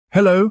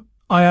Hello,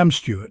 I am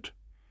Stuart.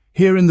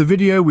 Here in the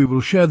video we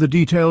will share the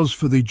details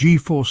for the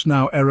GeForce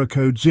Now error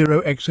code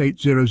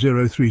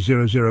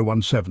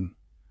 0x80030017.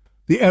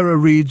 The error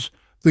reads,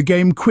 "The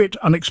game quit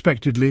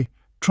unexpectedly,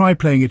 try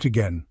playing it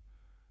again."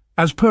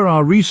 As per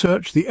our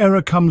research, the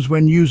error comes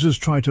when users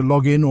try to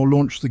log in or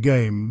launch the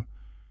game.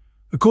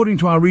 According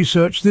to our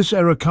research, this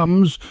error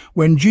comes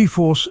when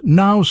GeForce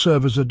Now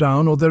servers are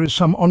down or there is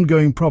some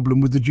ongoing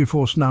problem with the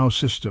GeForce Now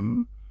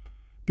system.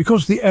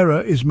 Because the error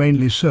is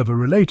mainly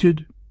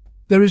server-related,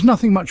 there is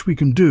nothing much we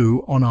can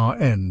do on our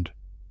end.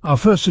 Our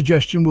first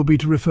suggestion will be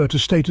to refer to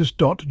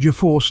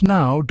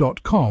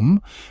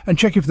status.geforcenow.com and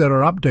check if there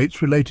are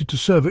updates related to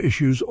server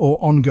issues or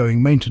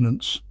ongoing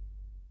maintenance.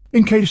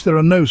 In case there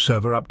are no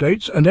server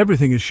updates and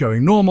everything is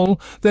showing normal,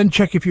 then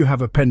check if you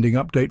have a pending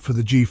update for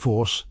the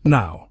GeForce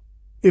Now.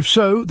 If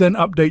so, then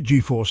update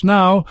GeForce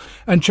Now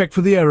and check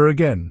for the error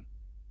again.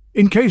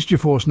 In case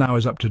GeForce Now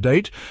is up to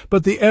date,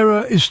 but the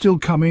error is still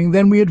coming,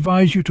 then we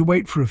advise you to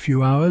wait for a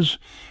few hours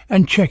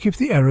and check if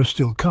the error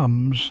still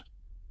comes.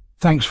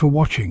 Thanks for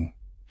watching.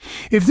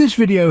 If this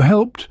video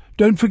helped,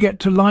 don't forget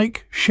to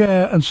like,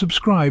 share and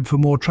subscribe for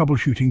more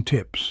troubleshooting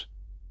tips.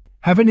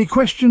 Have any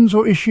questions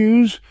or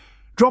issues?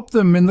 Drop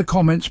them in the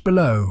comments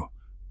below.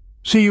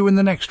 See you in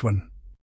the next one.